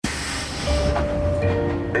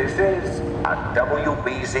a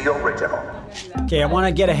WBZ original. Okay, I want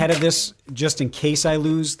to get ahead of this just in case I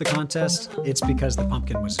lose the contest. It's because the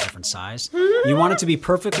pumpkin was a different size. You want it to be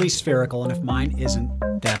perfectly spherical, and if mine isn't,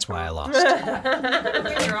 that's why I lost.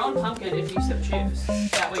 Bring your own pumpkin if you so choose.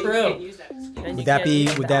 That way you can't use that.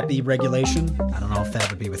 Would that be regulation? I don't know if that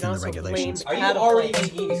would be within the regulations. Are you already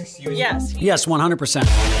making excuses? Yes. Yes, 100%.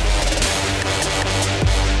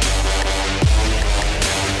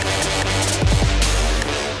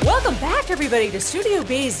 Welcome back, everybody, to Studio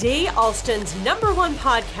BZ, Alston's #1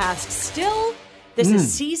 podcast. Still, this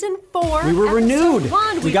is season 4. We were episode renewed.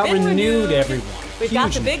 1. We got been renewed, everyone. We've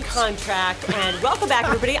got the Huge big news. contract, and welcome back,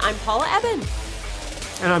 everybody. I'm Paula Eben.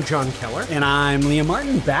 And I'm John Keller. And I'm Liam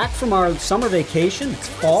Martin, back from our summer vacation. It's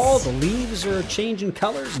fall, the leaves are changing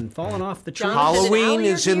colors and falling off the trees. Halloween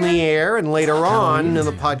is in the air, and later on in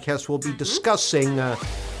the podcast we'll be discussing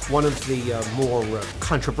one of the more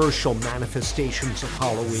controversial manifestations of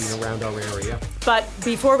Halloween around our area. But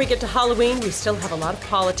before we get to Halloween, we still have a lot of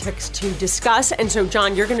politics to discuss. And so,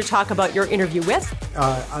 John, you're going to talk about your interview with?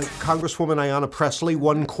 Congresswoman Ayanna Pressley,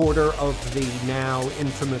 one quarter of the now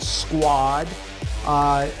infamous Squad.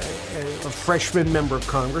 A freshman member of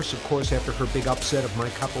Congress, of course, after her big upset of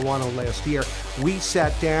Mike Capuano last year. We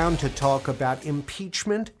sat down to talk about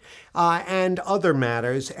impeachment and other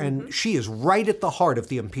matters, and she is right at the heart of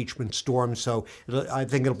the impeachment storm, so I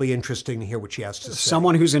think it'll be interesting to hear what she has to say.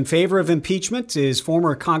 Someone who's in favor of impeachment is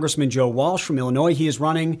former Congressman Joe Walsh from Illinois. He is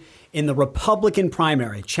running in the Republican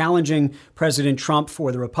primary, challenging President Trump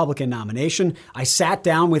for the Republican nomination. I sat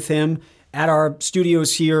down with him at our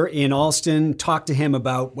studios here in Alston, talked to him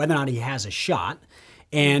about whether or not he has a shot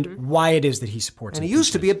and why it is that he supports And he impeachment.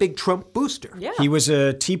 used to be a big Trump booster. Yeah. He was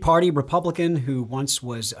a Tea Party Republican who once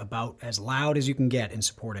was about as loud as you can get in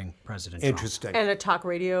supporting President Trump. Interesting. And a talk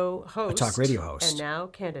radio host. A talk radio host. And now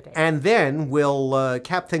candidate. And then we'll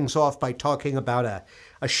cap things off by talking about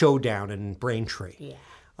a showdown in Braintree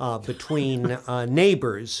between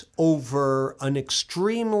neighbors over an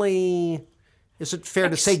extremely, is it fair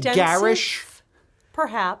to say, garish?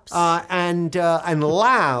 Perhaps. And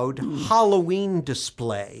loud Halloween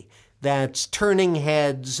display that's turning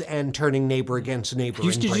heads and turning neighbor against neighbor.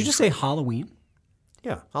 Did you just say Halloween?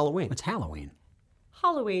 Yeah, Halloween. It's Halloween.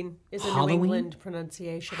 Halloween is a Halloween? New England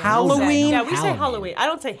pronunciation. Halloween? Yeah, we say Halloween. Halloween. I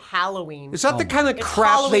don't say Halloween. Is that the kind of It's crap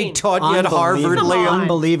Halloween. they taught you at Harvard, Liam?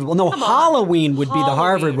 Unbelievable. No, Halloween would be the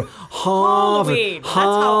Harvard. Halloween. That's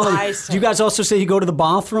how I say Do you guys also say you go to the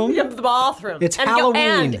bathroom? Yeah, the bathroom. It's and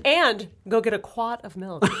Halloween. And go get a quart of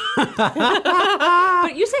milk.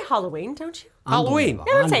 But you say Halloween, don't you? Halloween. You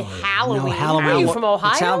don't say Halloween. No, Halloween. Are you from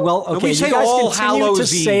Ohio? It's well, okay, we say you guys All continue to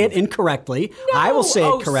Hallows say Eve. it incorrectly. I will say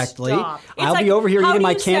it correctly. Stop. It's I'll like, be over here how eating do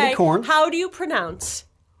my you candy say- corn. How do you pronounce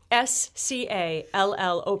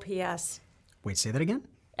SCALLOPS? Wait, say that again?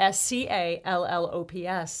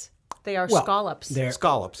 SCALLOPS. They are Well, scallops. they're-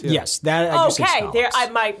 Scallops, yeah. Yes, that I do say Okay, scallops.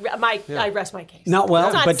 there. I rest my case. Not well,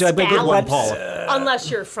 It's not but scallops, unless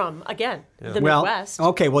you're from the well, Midwest.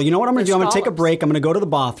 okay. Well, you know what I'm going to do? I'm going to take a scallops. break. I'm going to go to the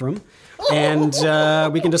bathroom, and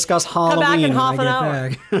we can discuss Halloween back in when half I an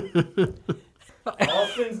get hour. back.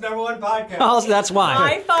 Alston's #1 podcast. Oh, that's why.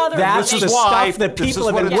 My father. That's This the is why. stuff that This is people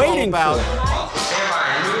have what been it's all waiting about. for.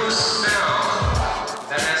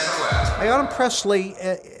 Ayanna Pressley,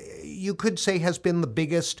 you could say, has been the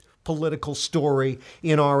biggest political story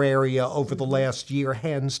in our area over the last year,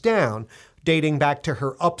 hands down, dating back to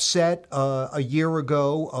her upset a year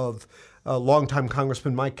ago of longtime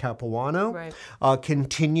Congressman Mike Capuano, Right.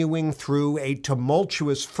 continuing through a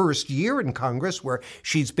tumultuous first year in Congress where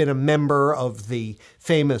she's been a member of the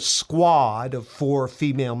famous squad of 4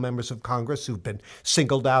 female members of Congress who've been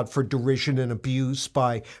singled out for derision and abuse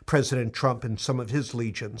by President Trump and some of his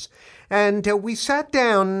legions. And we sat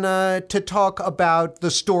down to talk about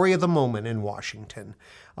the story of the moment in Washington,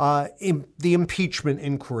 the impeachment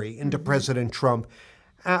inquiry into President Trump,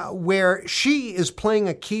 where she is playing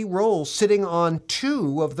a key role sitting on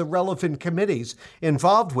 2 of the relevant committees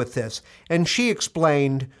involved with this. And she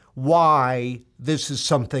explained why this is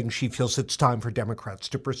something she feels it's time for Democrats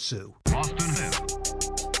to pursue. Austin Hill,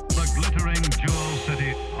 the glittering jewel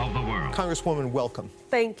city of the world. Congresswoman, welcome.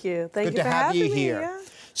 Thank you. Thank Good you to for have having you me. here. Yeah.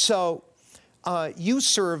 So, you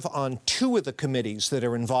serve on 2 of the committees that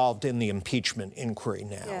are involved in the impeachment inquiry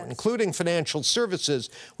now, Yes. including Financial Services,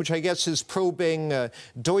 which I guess is probing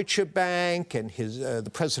Deutsche Bank and the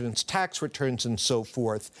president's tax returns and so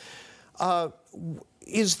forth.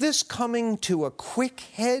 Is this coming to a quick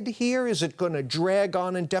head here? Is it going to drag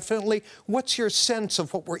on indefinitely? What's your sense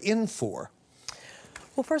of what we're in for?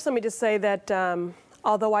 Well, first, let me just say that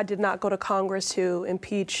although I did not go to Congress to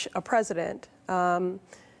impeach a president,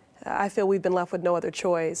 I feel we've been left with no other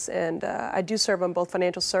choice. And I do serve on both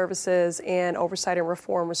financial services and oversight and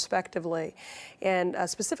reform, respectively. And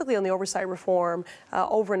specifically on the oversight reform,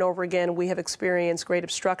 over and over again, we have experienced great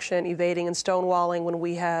obstruction, evading, and stonewalling when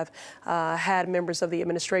we have had members of the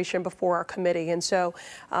administration before our committee. And so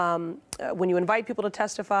when you invite people to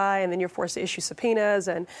testify and then you're forced to issue subpoenas,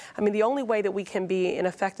 and I mean, the only way that we can be an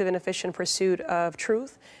effective and efficient pursuit of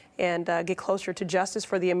truth and get closer to justice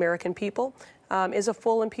for the American people is a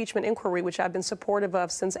full impeachment inquiry, which I've been supportive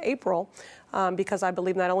of since April, because I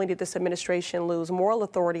believe not only did this administration lose moral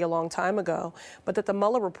authority a long time ago, but that the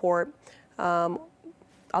Mueller report,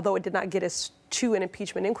 although it did not get us to an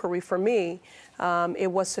impeachment inquiry, for me,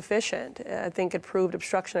 it was sufficient. I think it proved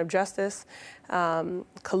obstruction of justice,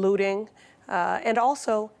 colluding, and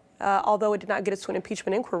also, although it did not get us to an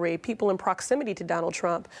impeachment inquiry, people in proximity to Donald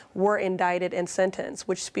Trump were indicted and sentenced,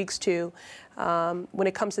 which speaks to, when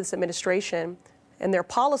it comes to this administration and their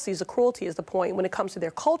policies, the cruelty is the point. When it comes to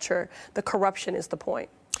their culture, the corruption is the point.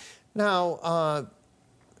 Now,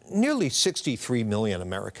 nearly 63 million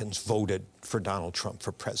Americans voted for Donald Trump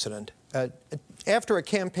for president. After a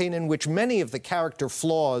campaign in which many of the character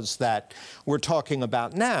flaws that we're talking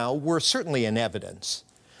about now were certainly in evidence.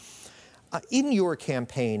 In your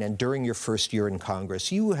campaign and during your first year in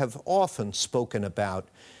Congress, you have often spoken about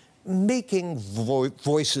making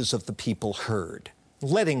voices of the people heard,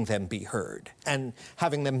 letting them be heard, and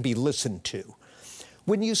having them be listened to.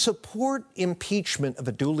 When you support impeachment of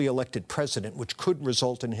a duly elected president, which could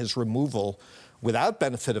result in his removal without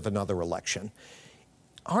benefit of another election,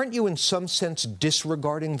 aren't you in some sense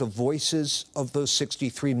disregarding the voices of those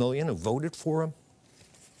 63 million who voted for him?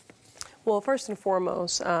 Well, first and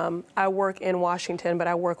foremost, I work in Washington, but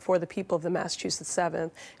I work for the people of the Massachusetts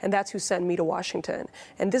 7th, and that's who sent me to Washington.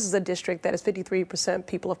 And this is a district that is 53%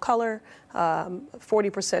 people of color,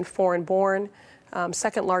 40% foreign-born,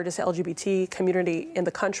 second largest LGBT community in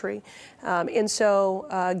the country. And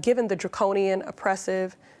so given the draconian,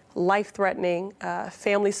 oppressive, life-threatening,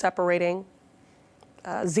 family-separating,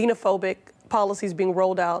 xenophobic policies being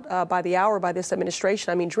rolled out by the hour by this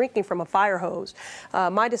administration, I mean, drinking from a fire hose.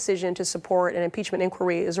 My decision to support an impeachment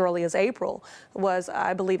inquiry as early as April was,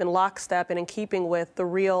 I believe, in lockstep and in keeping with the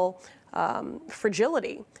real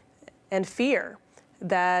fragility and fear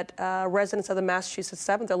that residents of the Massachusetts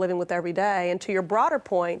 7th are living with every day. And to your broader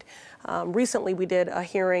point, recently we did a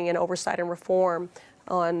hearing in Oversight and Reform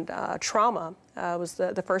on trauma. It was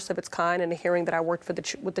the first of its kind in a hearing that I worked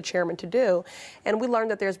with the chairman to do. And we learned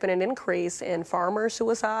that there's been an increase in farmer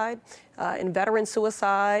suicide, in veteran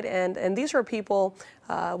suicide, and these are people,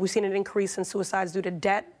 we've seen an increase in suicides due to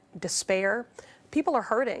debt, despair. People are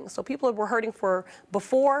hurting. So people were hurting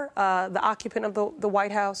before the occupant of the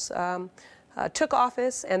White House took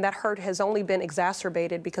office, and that hurt has only been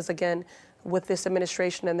exacerbated because, again, with this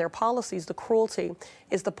administration and their policies, the cruelty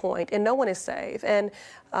is the point, and no one is safe. And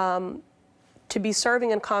to be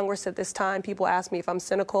serving in Congress at this time, people ask me if I'm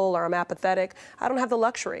cynical or I'm apathetic. I don't have the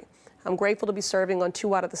luxury. I'm grateful to be serving on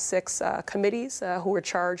 2 out of the 6 committees who are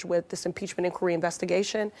charged with this impeachment inquiry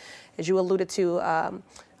investigation. As you alluded to,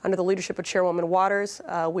 under the leadership of Chairwoman Waters,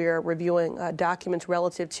 we are reviewing documents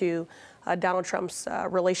relative to Donald Trump's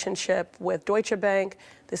relationship with Deutsche Bank.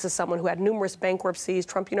 This is someone who had numerous bankruptcies.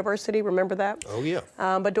 Trump University, remember that? Oh, yeah.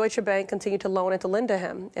 But Deutsche Bank continued to loan and to lend to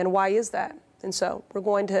him. And why is that? And so we're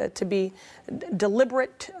going to be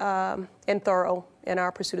deliberate and thorough in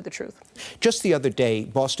our pursuit of the truth. Just the other day,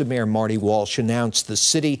 Boston Mayor Marty Walsh announced the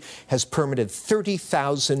city has permitted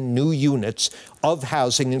 30,000 new units of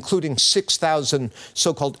housing, including 6,000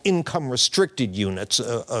 so-called income-restricted units,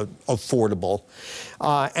 affordable.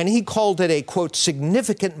 And he called it a, quote,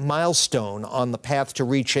 significant milestone on the path to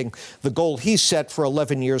reaching the goal he set for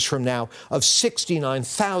 11 years from now of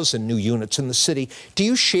 69,000 new units in the city. Do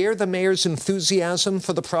you share the mayor's enthusiasm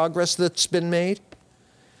for the progress that's been made?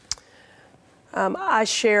 I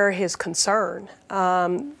share his concern.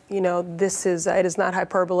 It is not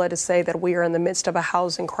hyperbole to say that we are in the midst of a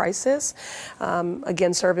housing crisis.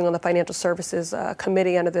 Again, serving on the Financial Services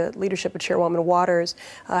Committee under the leadership of Chairwoman Waters,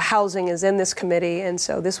 housing is in this committee, and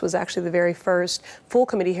so this was actually the very first full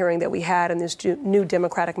committee hearing that we had in this new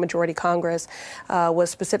Democratic majority Congress, was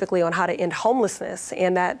specifically on how to end homelessness,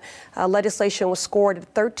 and that legislation was scored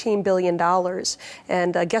at $13 billion.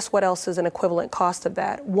 And guess what else is an equivalent cost of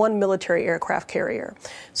that? 1 military aircraft carrier.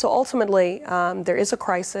 So ultimately, There is a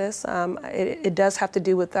crisis. It does have to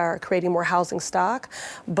do with our creating more housing stock,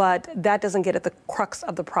 but that doesn't get at the crux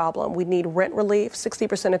of the problem. We need rent relief.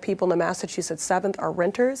 60% of people in the Massachusetts 7th are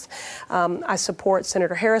renters. I support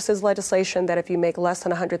Senator Harris's legislation that if you make less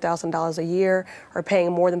than $100,000 a year or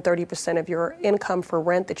paying more than 30% of your income for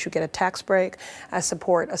rent, that you get a tax break. I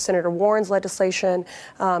support Senator Warren's legislation,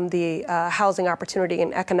 the Housing Opportunity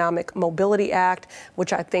and Economic Mobility Act,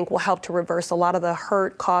 which I think will help to reverse a lot of the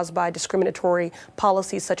hurt caused by discriminatory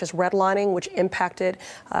policies such as redlining, which impacted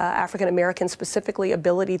African Americans, specifically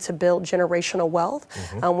ability to build generational wealth.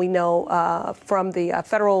 We know from the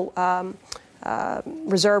Federal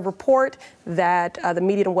Reserve report that the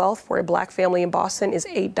median wealth for a black family in Boston is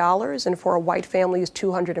 $8 and for a white family is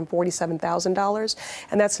 $247,000.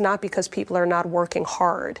 And that's not because people are not working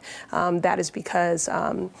hard. That is because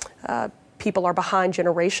people are behind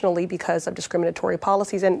generationally because of discriminatory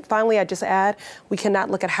policies. And finally, I just add, we cannot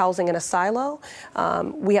look at housing in a silo.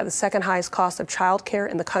 We have the second highest cost of childcare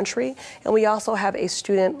in the country, and we also have a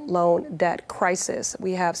student loan debt crisis.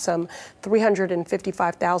 We have some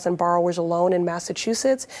 355,000 borrowers alone in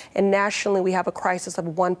Massachusetts, and nationally we have a crisis of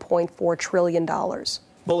 $1.4 trillion.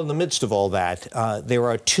 Well, in the midst of all that, there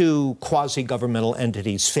are two quasi-governmental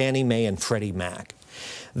entities, Fannie Mae and Freddie Mac,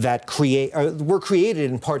 that were created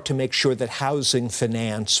in part to make sure that housing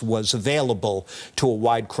finance was available to a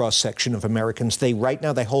wide cross-section of Americans. Right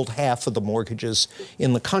now they hold half of the mortgages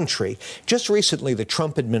in the country. Just recently, the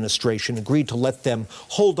Trump administration agreed to let them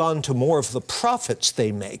hold on to more of the profits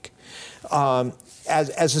they make.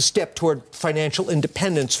 As a step toward financial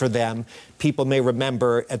independence for them. People may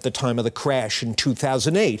remember at the time of the crash in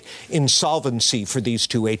 2008, insolvency for these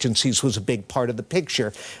two agencies was a big part of the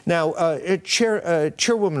picture. Now,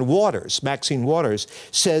 Chairwoman Waters, Maxine Waters,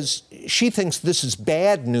 says she thinks this is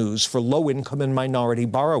bad news for low-income and minority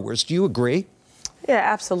borrowers. Do you agree? Yeah,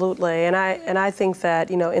 absolutely. And I think that,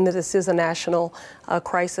 this is a national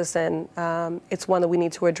crisis, and it's one that we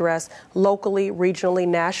need to address locally, regionally,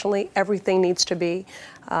 nationally. Everything needs to be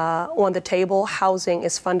on the table. Housing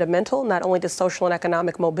is fundamental, not only to social and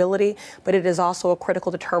economic mobility, but it is also a critical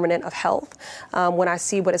determinant of health. When I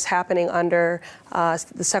see what is happening under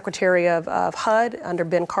the Secretary of HUD, under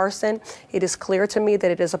Ben Carson, it is clear to me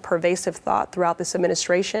that it is a pervasive thought throughout this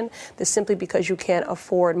administration that simply because you can't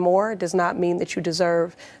afford more does not mean that you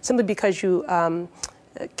deserve, simply because you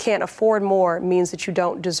can't afford more means that you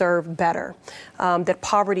don't deserve better, that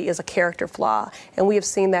poverty is a character flaw. And we have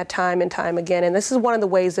seen that time and time again. And this is one of the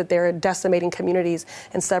ways that they're decimating communities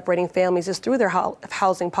and separating families is through their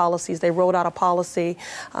housing policies. They rolled out a policy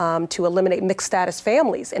to eliminate mixed status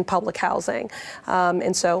families in public housing.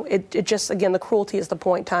 And so it just, again, the cruelty is the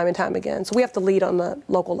point time and time again. So we have to lead on the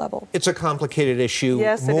local level. It's a complicated issue,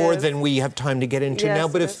 yes, more than we have time to get into now.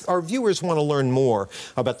 But if our viewers want to learn more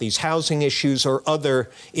about these housing issues or other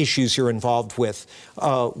issues you're involved with,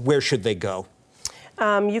 where should they go?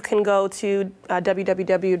 You can go to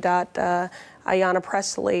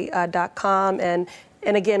www.ayanapresley.com. And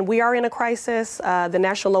again, we are in a crisis. The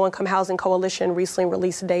National Low-Income Housing Coalition recently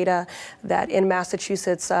released data that in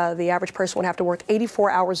Massachusetts, the average person would have to work 84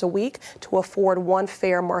 hours a week to afford one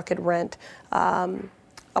fair market rent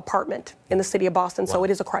apartment in the city of Boston. Wow. So it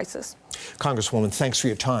is a crisis. Congresswoman, thanks for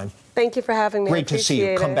your time. Thank you for having me. Great to see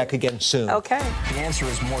you. Come back again soon. Okay. The answer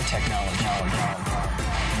is more technology.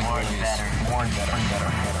 More and better. More and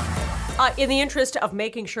better. In the interest of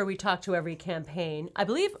making sure we talk to every campaign, I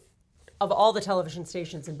believe of all the television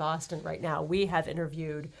stations in Boston right now, we have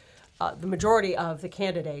interviewed the majority of the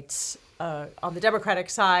candidates. On the Democratic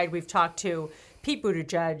side, we've talked to Pete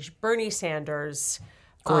Buttigieg, Bernie Sanders,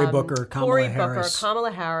 Cory Booker,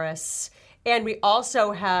 Kamala Harris. And we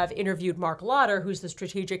also have interviewed Mark Lauder, who's the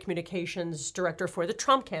strategic communications director for the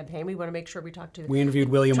Trump campaign. We want to make sure we talk to We interviewed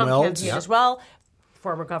William Trump Weld campaign as well,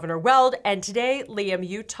 former Governor Weld. And today, Liam,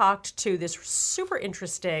 you talked to this super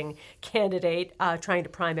interesting candidate trying to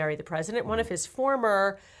primary the president, one of his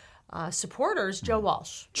former supporters, Joe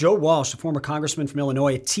Walsh. Joe Walsh, a former congressman from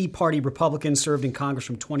Illinois, a Tea Party Republican, served in Congress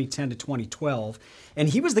from 2010 to 2012. And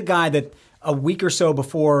he was the guy that a week or so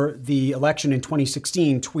before the election in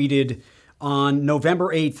 2016 tweeted, on November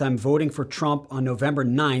 8th, I'm voting for Trump. On November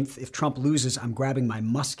 9th, if Trump loses, I'm grabbing my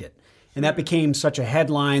musket. And that became such a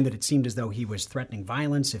headline that it seemed as though he was threatening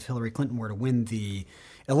violence if Hillary Clinton were to win the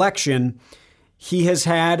election. He has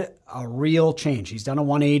had a real change. He's done a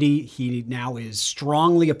 180. He now is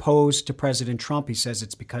strongly opposed to President Trump. He says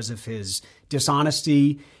it's because of his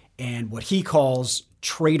dishonesty and what he calls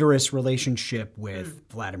traitorous relationship with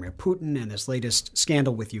Vladimir Putin and this latest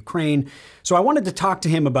scandal with Ukraine. So I wanted to talk to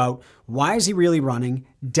him about why is he really running?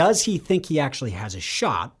 Does he think he actually has a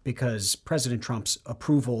shot? Because President Trump's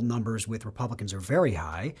approval numbers with Republicans are very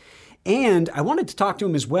high. And I wanted to talk to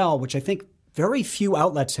him as well, which I think very few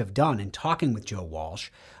outlets have done in talking with Joe Walsh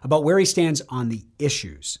about where he stands on the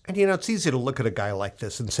issues. And, it's easy to look at a guy like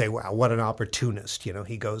this and say, wow, what an opportunist.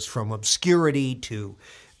 He goes from obscurity to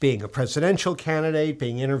being a presidential candidate,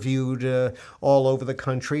 being interviewed all over the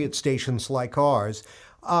country at stations like ours.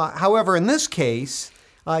 However, in this case,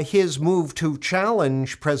 his move to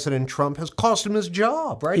challenge President Trump has cost him his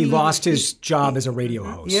job, right? He lost his job as a radio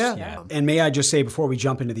host. Yeah. And may I just say, before we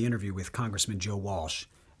jump into the interview with Congressman Joe Walsh,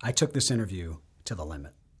 I took this interview to the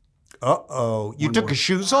limit. Uh-oh. You took his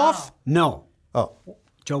shoes off? No. Oh.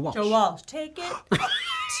 Joe Walsh. Joe Walsh, take it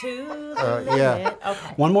to the limit. Yeah.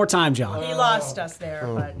 Okay. One more time, John. He lost us there,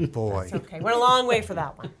 but boy. that's okay. Went a long way for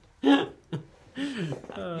that one.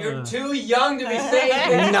 You're too young to be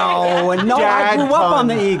saying No, I grew up on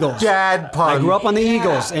the Eagles. Dad pun. I grew up on the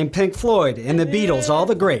Eagles and Pink Floyd and the Beatles, all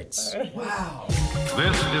the greats. Wow.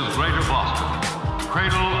 This is Greater Boston,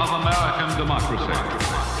 cradle of American democracy.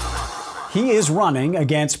 He is running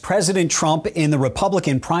against President Trump in the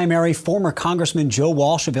Republican primary. Former Congressman Joe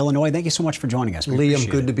Walsh of Illinois. Thank you so much for joining us. Liam,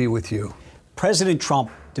 good to be with you. President Trump,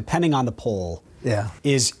 depending on the poll,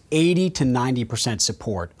 is 80 to 90%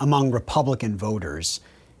 support among Republican voters.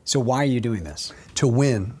 So why are you doing this? To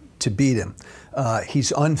win, to beat him.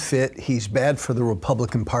 He's unfit, he's bad for the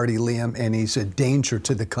Republican Party, Liam, and he's a danger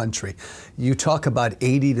to the country. You talk about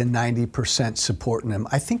 80 to 90% supporting him.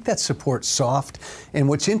 I think that support's soft. And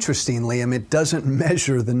what's interesting, Liam, it doesn't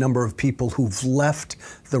measure the number of people who've left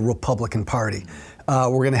the Republican Party.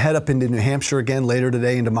 We're going to head up into New Hampshire again later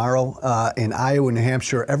today and tomorrow. In Iowa, New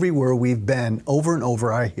Hampshire, everywhere we've been, over and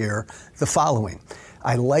over, I hear the following.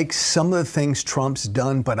 I like some of the things Trump's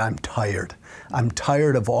done, but I'm tired. I'm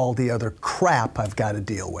tired of all the other crap I've got to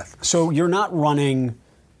deal with. So you're not running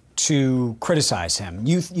to criticize him.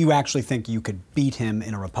 You actually think you could beat him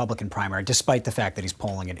in a Republican primary, despite the fact that he's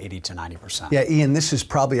polling at 80 to 90%. Yeah, Ian, this is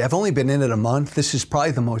probably, I've only been in it a month. This is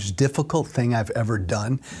probably the most difficult thing I've ever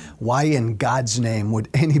done. Why in God's name would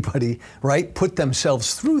anybody, right, put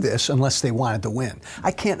themselves through this unless they wanted to win?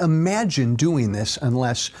 I can't imagine doing this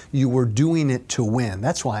unless you were doing it to win.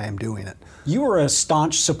 That's why I'm doing it. You were a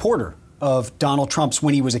staunch supporter of Donald Trump's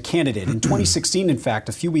when he was a candidate. In 2016, in fact,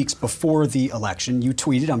 a few weeks before the election, you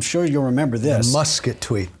tweeted, I'm sure you'll remember this. The musket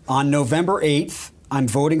tweet. On November 8th, I'm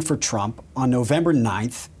voting for Trump. On November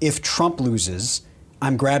 9th, if Trump loses,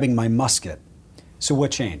 I'm grabbing my musket. So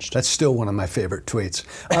what changed? That's still one of my favorite tweets.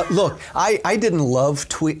 Look, I didn't love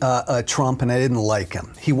Trump and I didn't like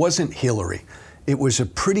him. He wasn't Hillary. It was a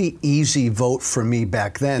pretty easy vote for me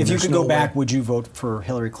back then. If you could go back, would you vote for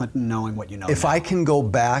Hillary Clinton knowing what you know If now? I can go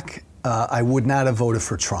back, I would not have voted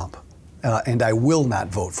for Trump. And I will not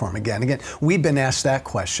vote for him again. Again, we've been asked that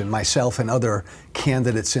question, myself and other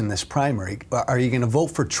candidates in this primary. Are you going to vote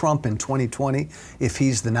for Trump in 2020 if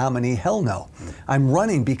he's the nominee? Hell no. I'm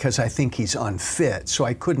running because I think he's unfit, so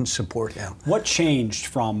I couldn't support him. What changed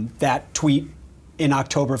from that tweet in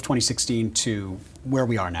October of 2016 to where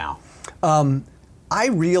we are now? I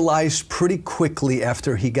realized pretty quickly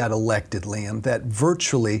after he got elected, Liam, that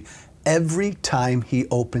virtually every time he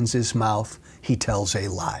opens his mouth, he tells a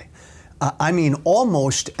lie. I mean,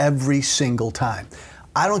 almost every single time.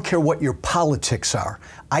 I don't care what your politics are.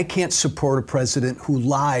 I can't support a president who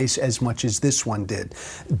lies as much as this one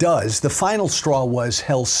does. The final straw was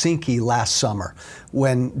Helsinki last summer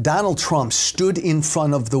when Donald Trump stood in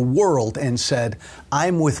front of the world and said,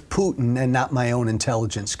 I'm with Putin and not my own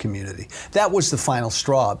intelligence community. That was the final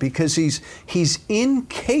straw because he's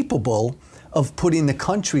incapable of putting the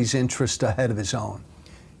country's interest ahead of his own.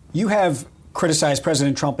 You have criticized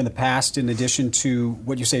President Trump in the past, in addition to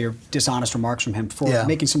what you say are dishonest remarks from him for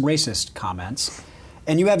making some racist comments.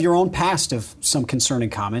 And you have your own past of some concerning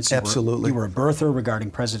comments. Absolutely. You were a birther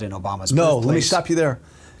regarding President Obama's No, birthplace. let me stop you there.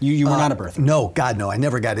 You were not a birther. No, God, no. I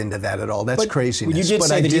never got into that at all. That's craziness. You did but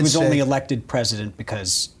say I that he did was say, only elected president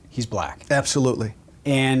because he's black. Absolutely.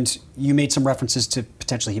 And you made some references to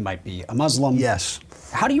potentially he might be a Muslim. Yes.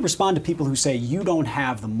 How do you respond to people who say you don't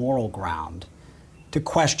have the moral ground to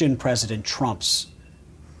question President Trump's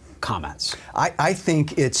comments? I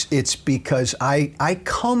think it's because I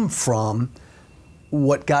come from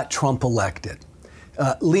what got Trump elected.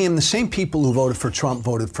 Liam, the same people who voted for Trump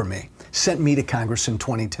voted for me, sent me to Congress in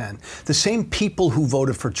 2010. The same people who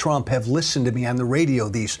voted for Trump have listened to me on the radio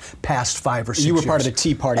these past 5 or 6 years. You were part of the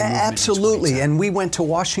Tea Party movement. Absolutely. And we went to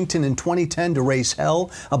Washington in 2010 to raise hell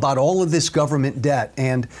about all of this government debt.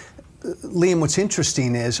 And Liam, what's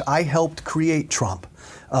interesting is I helped create Trump.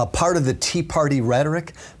 Part of the Tea Party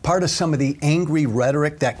rhetoric, part of some of the angry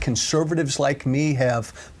rhetoric that conservatives like me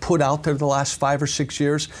have put out there the last 5 or 6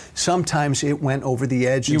 years, sometimes it went over the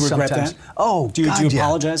edge. Do you regret that? Oh, do you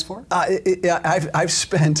apologize for it? I've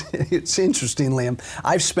spent, it's interesting, Liam,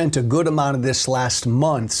 I've spent a good amount of this last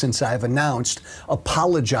month since I've announced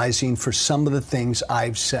apologizing for some of the things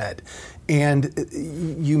I've said. And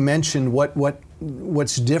you mentioned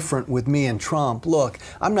what's different with me and Trump. Look,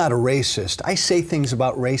 I'm not a racist. I say things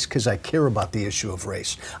about race because I care about the issue of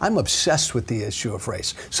race. I'm obsessed with the issue of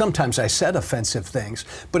race. Sometimes I said offensive things,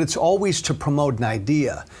 but it's always to promote an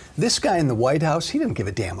idea. This guy in the White House, he doesn't give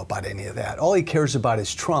a damn about any of that. All he cares about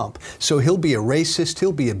is Trump. So he'll be a racist,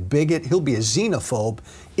 he'll be a bigot, he'll be a xenophobe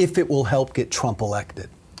if it will help get Trump elected.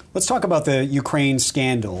 Let's talk about the Ukraine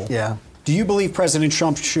scandal. Yeah. Do you believe President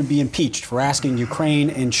Trump should be impeached for asking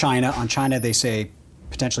Ukraine and China, on China they say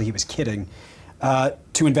potentially he was kidding,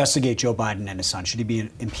 to investigate Joe Biden and his son? Should he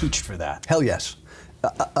be impeached for that? Hell yes.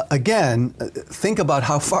 Again, think about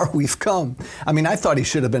how far we've come. I mean, I thought he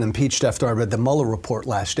should have been impeached after I read the Mueller report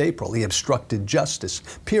last April. He obstructed justice,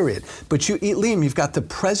 period. But Liam, you've got the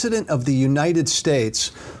President of the United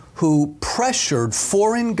States who pressured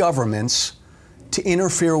foreign governments to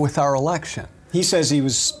interfere with our election. He says he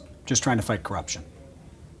was just trying to fight corruption.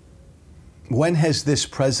 When has this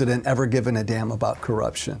president ever given a damn about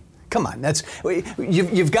corruption? Come on,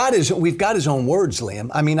 we've got his own words, Liam.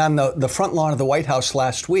 I mean, on the front lawn of the White House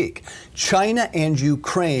last week, China and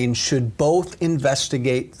Ukraine should both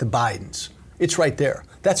investigate the Bidens. It's right there.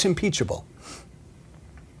 That's impeachable.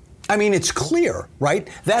 I mean, it's clear, right?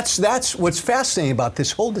 That's what's fascinating about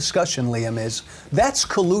this whole discussion, Liam, is that's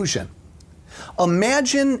collusion.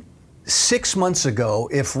 Imagine 6 months ago,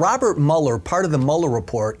 if Robert Mueller, part of the Mueller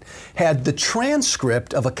report, had the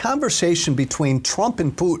transcript of a conversation between Trump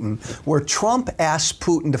and Putin where Trump asked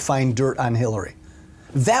Putin to find dirt on Hillary.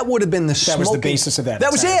 That would have been that was the basis of that.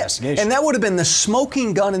 That was it. And that would have been the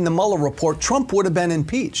smoking gun in the Mueller report. Trump would have been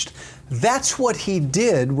impeached. That's what he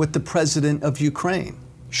did with the president of Ukraine.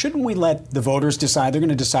 Shouldn't we let the voters decide? They're going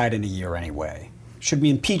to decide in a year anyway. Should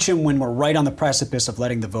we impeach him when we're right on the precipice of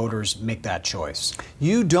letting the voters make that choice?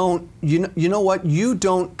 You know what? You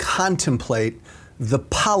don't contemplate the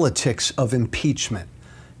politics of impeachment.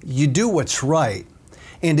 You do what's right.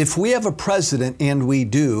 And if we have a president, and we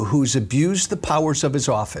do, who's abused the powers of his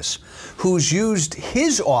office, who's used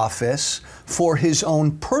his office for his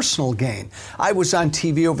own personal gain. I was on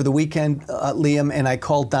TV over the weekend, Liam, and I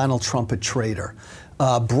called Donald Trump a traitor.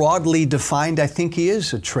 Broadly defined, I think he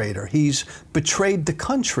is a traitor. He's betrayed the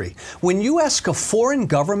country. When you ask a foreign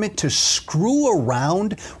government to screw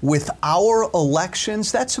around with our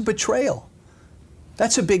elections, that's a betrayal.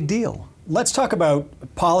 That's a big deal. Let's talk about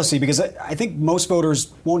policy, because I think most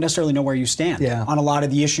voters won't necessarily know where you stand on a lot of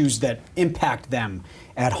the issues that impact them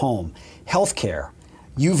at home. Healthcare.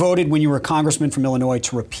 You voted when you were a congressman from Illinois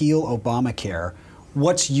to repeal Obamacare.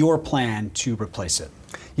 What's your plan to replace it?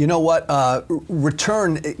 You know what?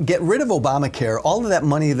 Get rid of Obamacare. All of that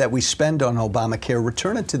money that we spend on Obamacare,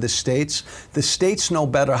 return it to the states. The states know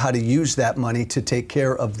better how to use that money to take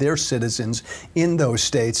care of their citizens in those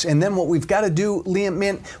states. And then what we've got to do, Liam,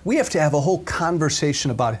 man, we have to have a whole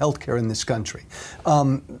conversation about health care in this country.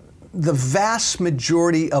 The vast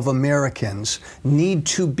majority of Americans need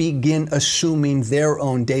to begin assuming their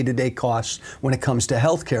own day-to-day costs when it comes to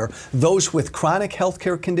health care. Those with chronic health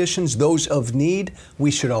care conditions, those of need, we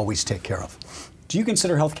should always take care of. Do you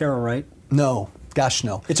consider health care a right? No. Gosh,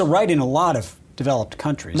 no. It's a right in a lot of developed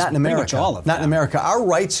countries. Not in America. Pretty much all of them. Not in America. Our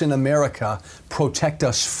rights in America protect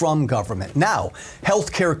us from government. Now,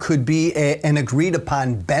 health care could be an agreed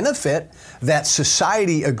upon benefit that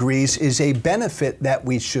society agrees is a benefit that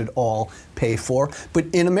we should all pay for. But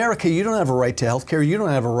in America, you don't have a right to health care. You don't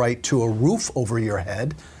have a right to a roof over your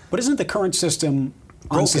head. But isn't the current system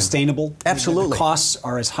unsustainable? Absolutely. The costs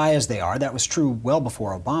are as high as they are. That was true well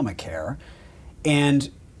before Obamacare. And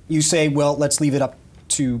you say, well, let's leave it up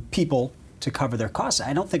to people to cover their costs.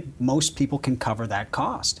 I don't think most people can cover that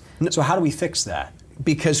cost. No. So how do we fix that?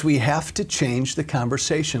 Because we have to change the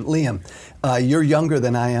conversation. Liam, you're younger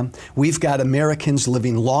than I am. We've got Americans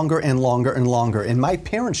living longer and longer and longer. In my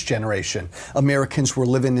parents' generation, Americans were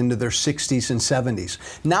living into their 60s and 70s.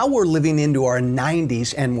 Now we're living into our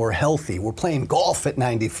 90s and we're healthy. We're playing golf at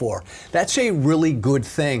 94. That's a really good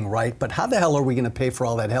thing, right? But how the hell are we going to pay for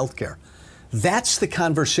all that health care? That's the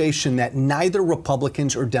conversation that neither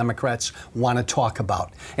Republicans or Democrats want to talk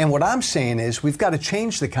about. And what I'm saying is we've got to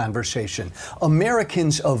change the conversation.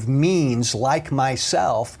 Americans of means like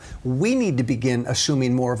myself, we need to begin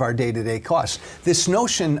assuming more of our day-to-day costs. This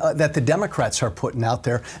notion that the Democrats are putting out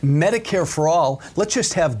there, Medicare for all, let's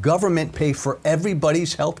just have government pay for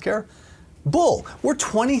everybody's health care. Bull. We're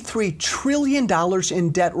 $23 trillion in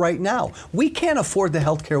debt right now. We can't afford the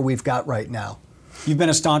health care we've got right now. You've been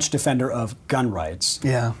a staunch defender of gun rights,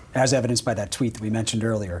 yeah, as evidenced by that tweet that we mentioned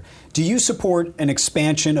earlier. Do you support an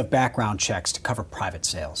expansion of background checks to cover private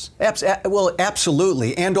sales? Well,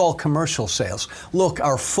 absolutely, and all commercial sales. Look,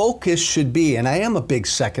 our focus should be, and I am a big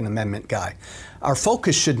Second Amendment guy, our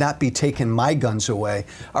focus should not be taking my guns away.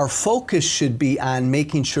 Our focus should be on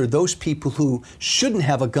making sure those people who shouldn't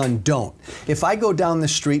have a gun don't. If I go down the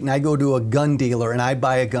street and I go to a gun dealer and I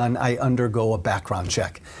buy a gun, I undergo a background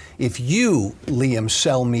check. If you, Liam,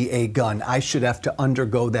 sell me a gun, I should have to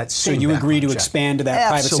undergo that same. So you agree to check. expand to that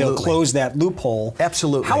private sale, close that loophole?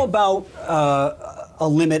 Absolutely. How about a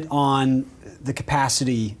limit on the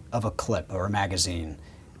capacity of a clip or a magazine?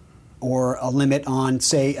 Or a limit on,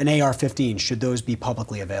 say, an AR-15? Should those be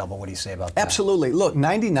publicly available? What do you say about that? Absolutely. Look,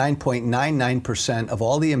 99.99% of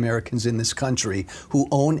all the Americans in this country who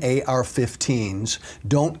own AR-15s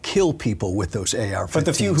don't kill people with those AR-15s. But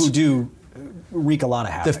the few who do wreak a lot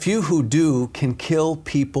of havoc. The few who do can kill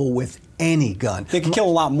people with any gun. They can kill a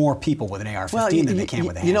lot more people with an AR-15 than they can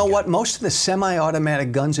with a handgun. You know what? Most of the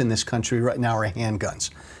semi-automatic guns in this country right now are handguns.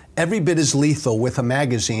 Every bit as lethal with a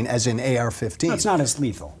magazine as an AR-15. No, it's not as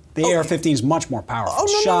lethal. The AR-15 is much more powerful.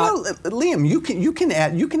 No. Liam, you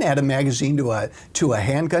can add a magazine to a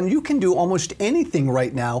handgun. You can do almost anything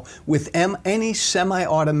right now with any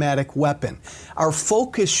semi-automatic weapon. Our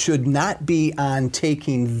focus should not be on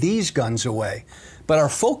taking these guns away, but our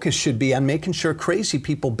focus should be on making sure crazy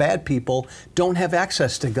people, bad people, don't have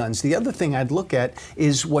access to guns. The other thing I'd look at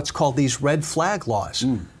is what's called these red flag laws.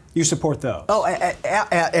 You support those? Oh,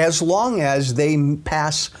 as long as they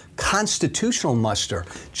pass constitutional muster.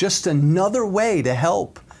 Just another way to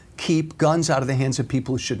help keep guns out of the hands of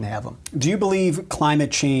people who shouldn't have them. Do you believe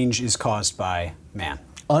climate change is caused by man?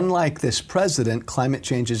 Unlike this president, climate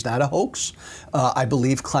change is not a hoax. I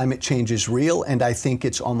believe climate change is real, and I think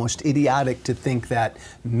it's almost idiotic to think that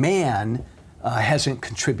man hasn't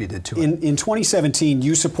contributed to it. In 2017,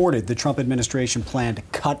 you supported the Trump administration plan to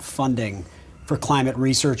cut funding for climate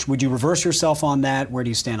research. Would you reverse yourself on that? Where do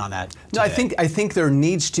you stand on that today? No, I think there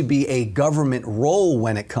needs to be a government role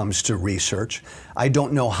when it comes to research. I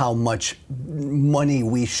don't know how much money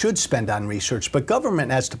we should spend on research, but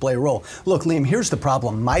government has to play a role. Look, Liam, here's the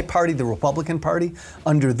problem. My party, the Republican Party,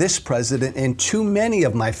 under this president, and too many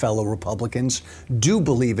of my fellow Republicans do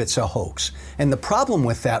believe it's a hoax. And the problem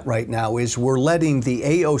with that right now is we're letting the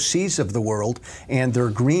AOCs of the world and their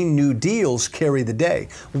Green New Deals carry the day.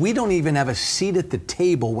 We don't even have a seat at the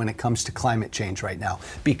table when it comes to climate change right now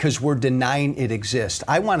because we're denying it exists.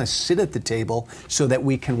 I want to sit at the table so that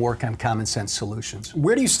we can work on common sense solutions.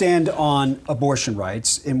 Where do you stand on abortion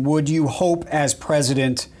rights? And would you hope as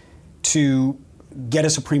president to get a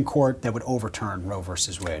Supreme Court that would overturn Roe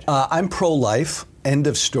versus Wade? I'm pro-life. End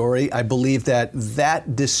of story. I believe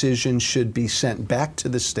that decision should be sent back to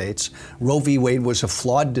the states. Roe v. Wade was a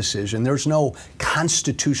flawed decision. There's no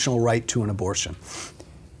constitutional right to an abortion.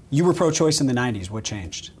 You were pro-choice in the 90s. What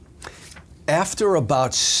changed? After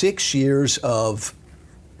about 6 years of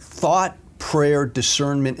thought, prayer,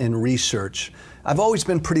 discernment, and research, I've always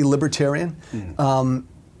been pretty libertarian.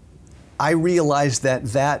 I realized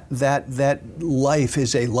that life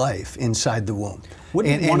is a life inside the womb.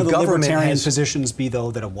 Wouldn't one of the libertarian positions be,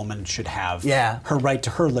 though, that a woman should have her right to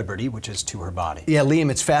her liberty, which is to her body? Yeah, Liam,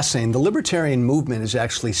 it's fascinating. The libertarian movement is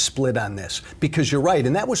actually split on this because you're right,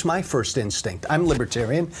 and that was my first instinct. I'm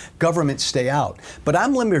libertarian. Government, stay out. But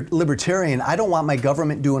I'm libertarian. I don't want my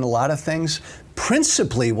government doing a lot of things.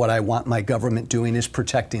 Principally, what I want my government doing is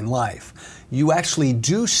protecting life. You actually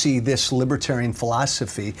do see this libertarian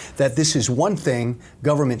philosophy that this is one thing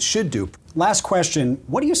government should do. Last question.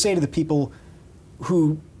 What do you say to the people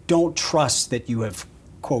who don't trust that you have,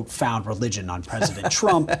 quote, found religion on President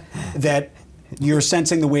Trump, that you're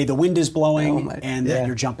sensing the way the wind is blowing and that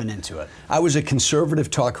you're jumping into it? I was a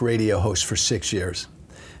conservative talk radio host for 6 years.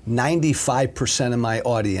 95% of my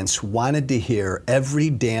audience wanted to hear every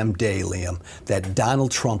damn day, Liam, that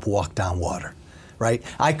Donald Trump walked on water. Right?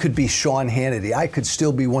 I could be Sean Hannity. I could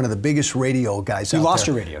still be one of the biggest radio guys out there. You lost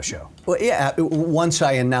your radio show. Well, yeah, once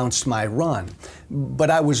I announced my run.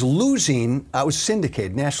 But I was losing, I was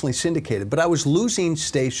syndicated, nationally syndicated, but I was losing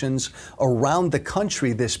stations around the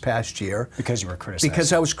country this past year. Because you were criticized.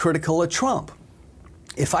 Because I was critical of Trump.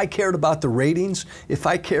 If I cared about the ratings, if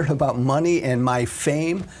I cared about money and my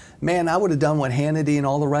fame, man, I would have done what Hannity and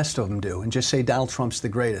all the rest of them do and just say Donald Trump's the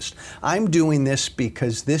greatest. I'm doing this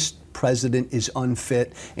because this president is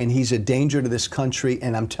unfit and he's a danger to this country.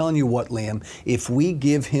 And I'm telling you what, Liam, if we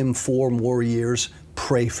give him 4 more years,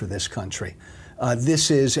 pray for this country. This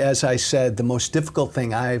is, as I said, the most difficult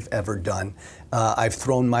thing I've ever done. I've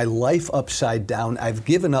thrown my life upside down. I've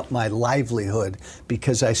given up my livelihood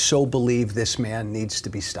because I so believe this man needs to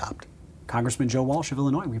be stopped. Congressman Joe Walsh of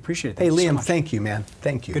Illinois, we appreciate it. Hey, Thank you so Liam, much. thank you, man.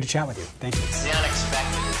 Thank you. Good to chat with you. Thank you. The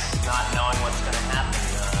unexpected is not knowing what's going to happen.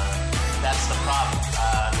 That's the problem.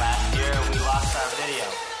 Last year, we lost our video.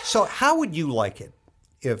 So how would you like it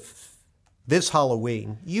if this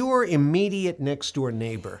Halloween your immediate next-door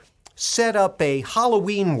neighbor set up a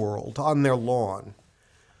Halloween world on their lawn,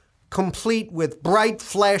 complete with bright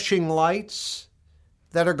flashing lights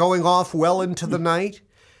that are going off well into the night,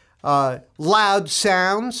 loud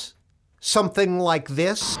sounds, something like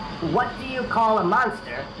this? What do you call a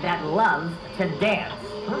monster that loves to dance?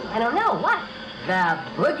 I don't know. What? The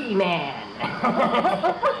boogeyman.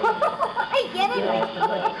 I get it.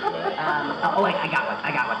 Oh, wait, I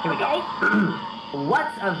got one. Here we go.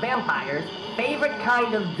 What's a vampire's favorite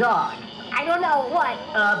kind of dog? I don't know. What?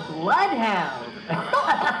 A bloodhound.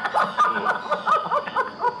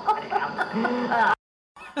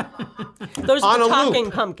 Those are On the a talking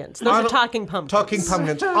loop. pumpkins. Those are talking pumpkins. Talking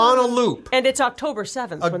pumpkins on a loop. And it's October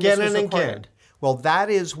 7th when Again this was and recorded. again. Well, that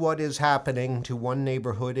is what is happening to one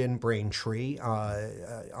neighborhood in Braintree.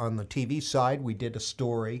 On the TV side, we did a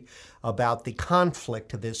story about the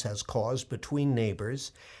conflict this has caused between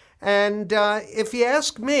neighbors. And if you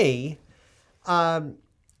ask me,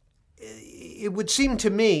 it would seem to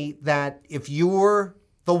me that if you're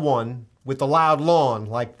the one with the loud lawn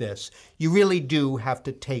like this, you really do have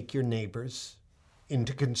to take your neighbors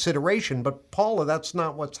into consideration. But Paula, that's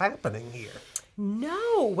not what's happening here.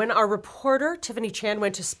 No. When our reporter, Tiffany Chan,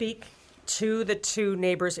 went to speak to the 2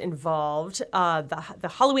 neighbors involved,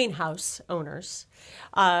 the Halloween house owners,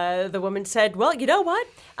 the woman said, well, you know what?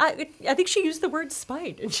 I think she used the word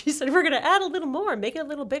spite. And she said, we're going to add a little more, make it a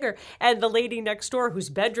little bigger. And the lady next door, whose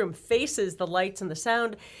bedroom faces the lights and the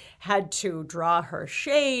sound, had to draw her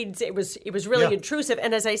shades. It was really intrusive.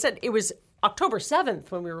 And as I said, it was October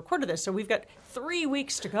 7th when we recorded this. So we've got 3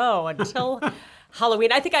 weeks to go until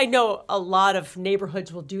Halloween. I think I know a lot of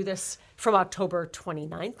neighborhoods will do this from October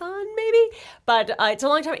 29th on, maybe. But it's a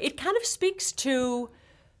long time. It kind of speaks to,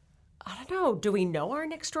 I don't know, do we know our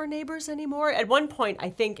next door neighbors anymore? At one point, I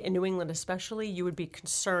think in New England especially, you would be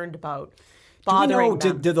concerned about bothering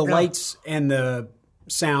them. Did the lights and the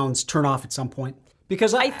sounds turn off at some point?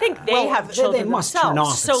 Because I think they have children they must themselves. turn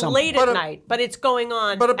off so at some late point. at night, but it's going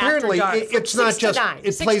on. But apparently, after dark, it's from not 6 just to 9.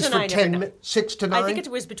 it 6 plays to for 9 10 every night. minutes, 6 to 9. I think it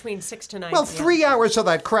was between 6 to 9. Well, 3 hours of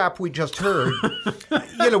that crap we just heard,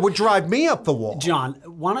 would drive me up the wall. John,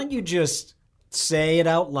 why don't you just say it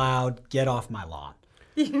out loud? Get off my lawn.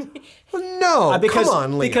 No, because, come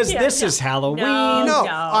on, Lee. Because this is Halloween. No,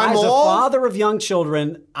 I'm As all... a father of young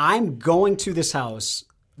children, I'm going to this house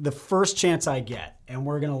the first chance I get, and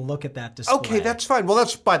we're going to look at that display. Okay, that's fine. Well,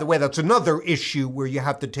 by the way, that's another issue where you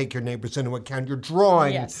have to take your neighbors into account. You're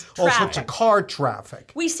drawing all sorts of car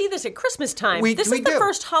traffic. We see this at Christmas time. This is the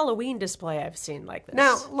first Halloween display I've seen like this.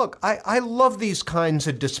 Now, look, I love these kinds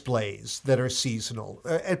of displays that are seasonal,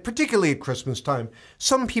 particularly at Christmas time.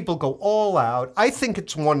 Some people go all out. I think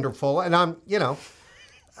it's wonderful, and I'm no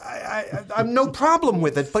problem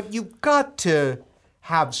with it, but you've got to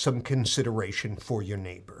have some consideration for your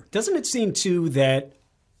neighbor. Doesn't it seem, too, that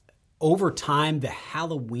over time, the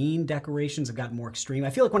Halloween decorations have gotten more extreme? I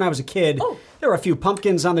feel like when I was a kid, there were a few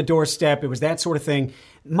pumpkins on the doorstep. It was that sort of thing.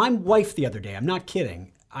 My wife the other day, I'm not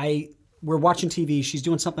kidding, we're watching TV. She's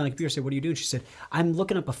doing something on the computer. I said, what are you doing? She said, I'm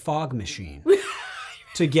looking up a fog machine.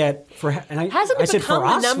 To get and I said for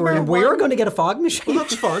us, we're going to get a fog machine. Well,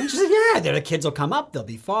 that's fun. She said, yeah, the kids will come up. There'll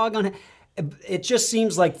be fog on it. It just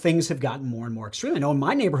seems like things have gotten more and more extreme. I know in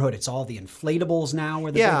my neighborhood, it's all the inflatables now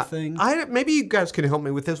are the big thing. Maybe you guys can help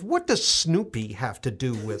me with this. What does Snoopy have to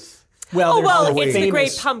do with? Well, it's the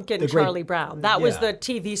Great Pumpkin, Charlie Brown. That was the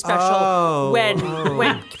TV special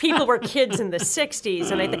when people were kids in the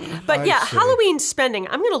 60s. And but Halloween spending,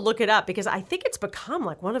 I'm going to look it up because I think it's become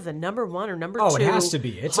like one of the number 1 or number 2 it has to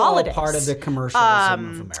be. It's holidays. all part of the commercialism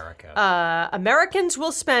of America. Americans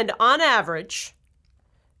will spend, on average,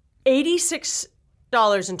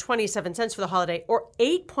 $86.27 for the holiday, or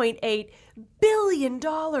 $8.8 billion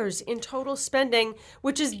in total spending,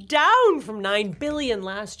 which is down from $9 billion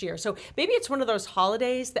last year. So maybe it's one of those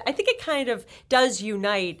holidays that I think it kind of does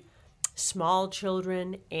unite small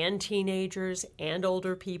children and teenagers and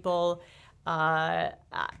older people. I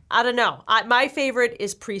don't know. My favorite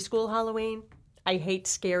is preschool Halloween. I hate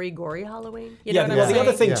scary, gory Halloween. You know what I'm saying? The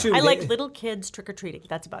other thing, too... I like little kids trick-or-treating.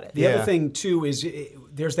 That's about it. The other thing, too, is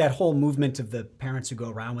there's that whole movement of the parents who go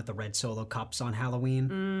around with the red Solo cups on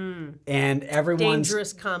Halloween. And everyone's...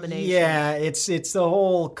 Dangerous combination. Yeah, it's the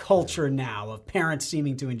whole culture now of parents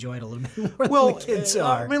seeming to enjoy it a little bit more than the kids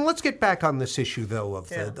are. I mean, let's get back on this issue, though, of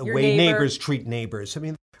the Your way neighbor. neighbors treat neighbors. I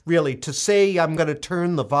mean, really, to say I'm going to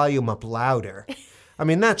turn the volume up louder, I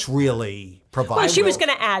mean, that's really provided. Well, she was going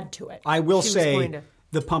to add to it. I will She was say going to-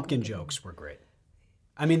 the pumpkin jokes were great.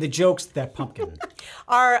 I mean, the jokes that pumpkin...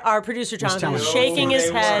 Our producer Jonathan is shaking his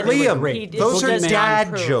head. Liam, those are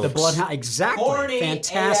dad jokes. The bloodhound, exactly. Corny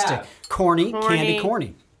Fantastic. AF. Corny,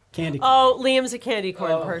 Corny. candy. Oh, Liam's a candy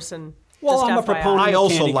corn person. Well, Just I'm a FYI. proponent I of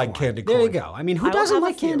also candy like corn. candy There you corn. go. I mean, who I will doesn't have a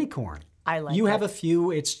like few. candy corn? I like You it. have a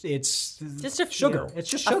few. It's Just a few. sugar. It's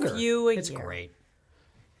just sugar. A few a It's year. great.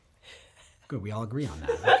 Good. We all agree on that.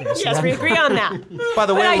 Okay, so Yes, that- we agree on that. By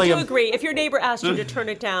the way, but I do Liam, agree. If your neighbor asks you to turn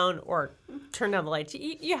it down or turn down the lights,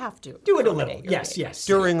 you have to Do it a accommodate little. your Yes, neighbor. yes.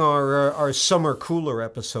 during our summer cooler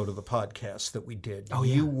episode of the podcast that we did,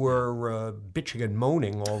 you were bitching and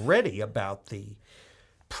moaning already about the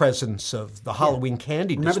presence of the Halloween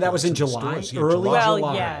candy. Remember that was in displays July, stores. Yeah, early July. Well,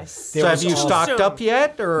 July. yes. There So was have you all- stocked up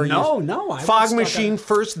yet, or are No, you no. I fog haven't stocked machine up.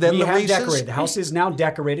 first, then we the have Reese's? decorated. The house is now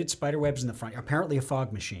decorated. Spiderwebs in the front. Apparently, a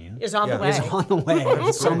fog machine Is on the way. Is on the way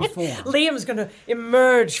in some form. Liam's going to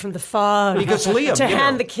emerge from the fog Because Liam, to you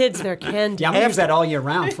hand know. the kids their candy. Yeah, I'm gonna use that all year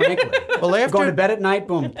round, frankly. Well, after Going to bed at night,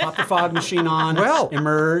 boom, pop the fog machine on. Well,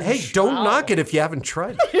 emerge. Hey, don't knock it if you haven't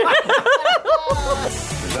tried it.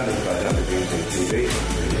 Presented by WBC TV,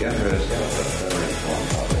 the Amherst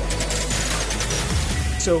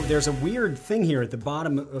So there's a weird thing here at the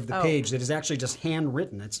bottom of the page that is actually just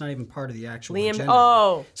handwritten. It's not even part of the actual Liam- agenda.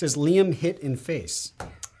 oh. It says Liam hit in face.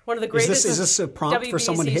 One of the greatest is this a prompt for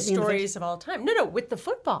someone to WBC hit me in the stories face? of all time. No, with the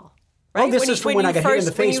football. Oh, Right? this is from when I got hit in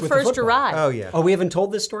the face when you with the first football. arrived. Oh, yeah. Oh, we haven't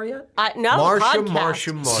told this story yet? No, Marsha,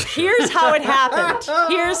 podcast. Marsha. Here's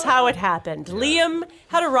how it happened. Liam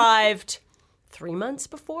had arrived 3 months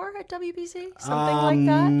before at WBC, something like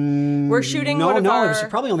that. We're shooting No, one of our... it was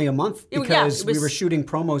probably only a month Yeah, because it was- we were shooting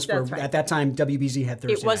promos for, That's right. at that time, WBZ had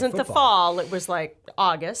Thursday It wasn't Night the Football. fall. It was like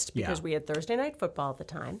August because Yeah. we had Thursday Night Football at the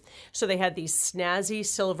time. So they had these snazzy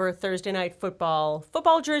silver Thursday Night Football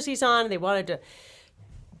jerseys on. And they wanted to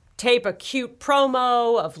tape a cute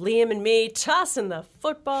promo of Liam and me tossing the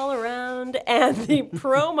football around. And the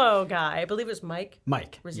promo guy, I believe it was Mike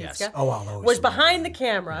yes. Rosiska, Oh, I'll always was remember behind the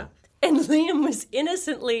camera. And Liam was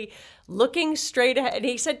innocently looking straight ahead. And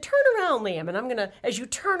he said, "Turn around, Liam. And I'm going to, as you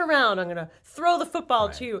turn around, I'm going to throw the football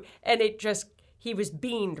to you." And it just, he was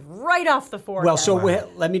beamed right off the forehead. Well, so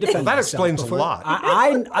let me defend That myself. explains a lot.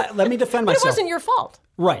 Let me defend But myself. it wasn't your fault.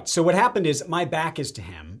 Right. So what happened is my back is to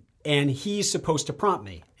him, and he's supposed to prompt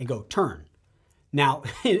me and go, turn. Now,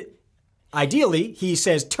 ideally, he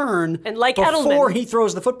says turn And like before Edelman. he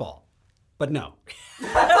throws the football. But no. He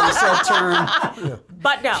said turn.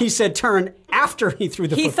 But no. He said turn after he threw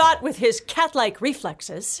the He football. thought with his cat-like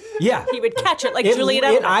reflexes, Yeah. he would catch it like Juliet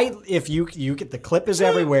Edelman. If you get the clip is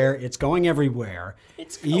everywhere, it's going everywhere.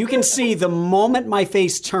 You can see the moment my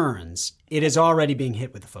face turns, it is already being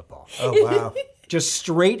hit with the football. Oh, wow. Just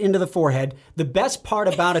straight into the forehead. The best part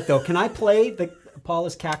about it, though, can I play the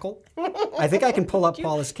Paula's cackle? I think I can pull up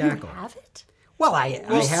Paula's cackle. You have it? Well, I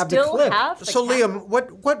have the Still clip. have the So, cackle? Liam,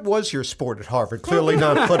 what was your sport at Harvard? Clearly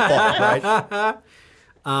not football, right?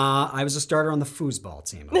 I was a starter on the foosball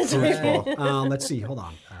team. Foosball. Let's see. Hold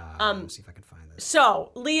on. Let me see if I can find this.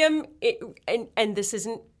 So Liam, and this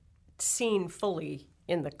isn't seen fully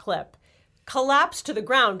in the clip, collapsed to the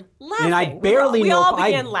ground laughing. And I barely we know. all I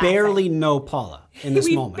began laughing. barely know Paula in this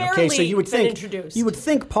We've moment. Okay, so barely you would been think introduced. you would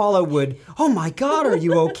think Paula would. Oh my God, are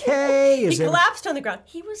you okay? He Is it? collapsed on the ground.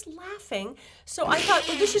 He was laughing. So I thought,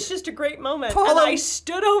 well, this is just a great moment. Paula, and I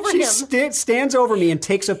stood over She him. stands over me and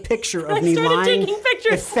takes a picture of I me started lying taking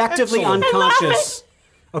pictures. effectively And unconscious.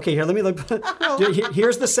 Okay, here, let me look.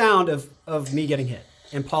 Here's the sound of me getting hit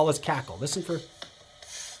and Paula's cackle. Listen for.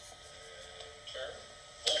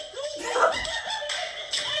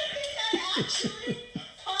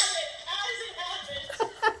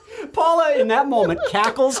 Paula, in that moment,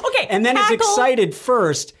 cackles Okay, and then cackle. is excited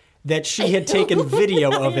first that she had taken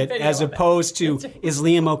video of it Video as of it. opposed to, is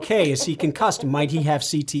Liam okay? Is he concussed? Might he have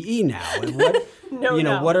CTE now? And what,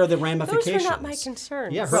 No. what are the Those ramifications? were not my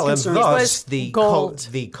concerns. Yeah, her Well, and concerns thus was the gold.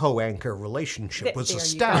 the co-anchor relationship was There you go.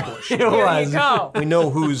 established. It There was. you go. We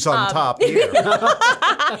know who's on top here.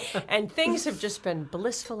 And things have just been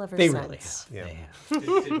blissful ever They since. really have. Yeah. They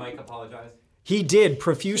have. Did Mike apologize? He did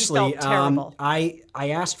profusely. He felt terrible. I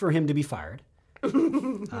asked for him to be fired. He's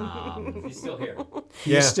still here.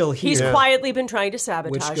 He's still here. He's quietly been trying to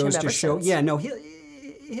sabotage which him goes ever to show. since. Yeah, no,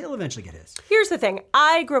 he'll eventually get his. Here's the thing.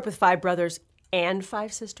 I grew up with 5 brothers and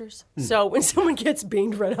 5 sisters. So when someone gets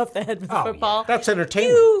beamed right off the head with a football, That's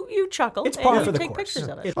entertainment. you chuckle. It's par and for you the take course. pictures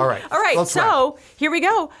of it. All right. All right. Let's So here we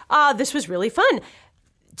go. This was really fun.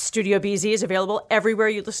 Studio BZ is available everywhere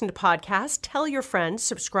you listen to podcasts. Tell your friends,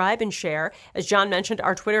 subscribe, and share. As John mentioned,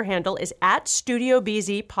 our Twitter handle is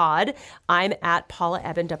 @StudioBZPod. I'm at Paula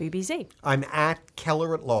Eben WBZ. I'm at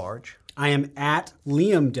Keller at Large. I am at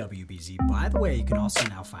Liam WBZ. By the way, you can also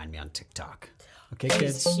now find me on TikTok. Okay,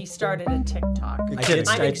 kids. He started a TikTok. I did.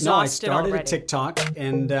 I'm I exhausted started already. a TikTok,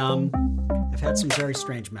 and I've had some very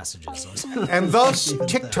strange messages. And thus,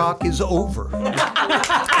 TikTok is over.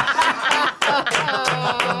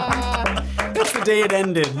 That's the day it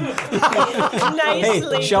ended.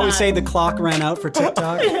 Nicely Hey, shall we done. say the clock ran out for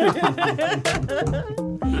TikTok?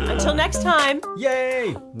 Until next time.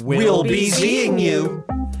 Yay! We'll be seeing you.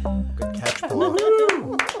 Good catch, Paul.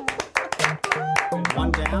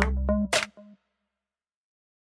 One down.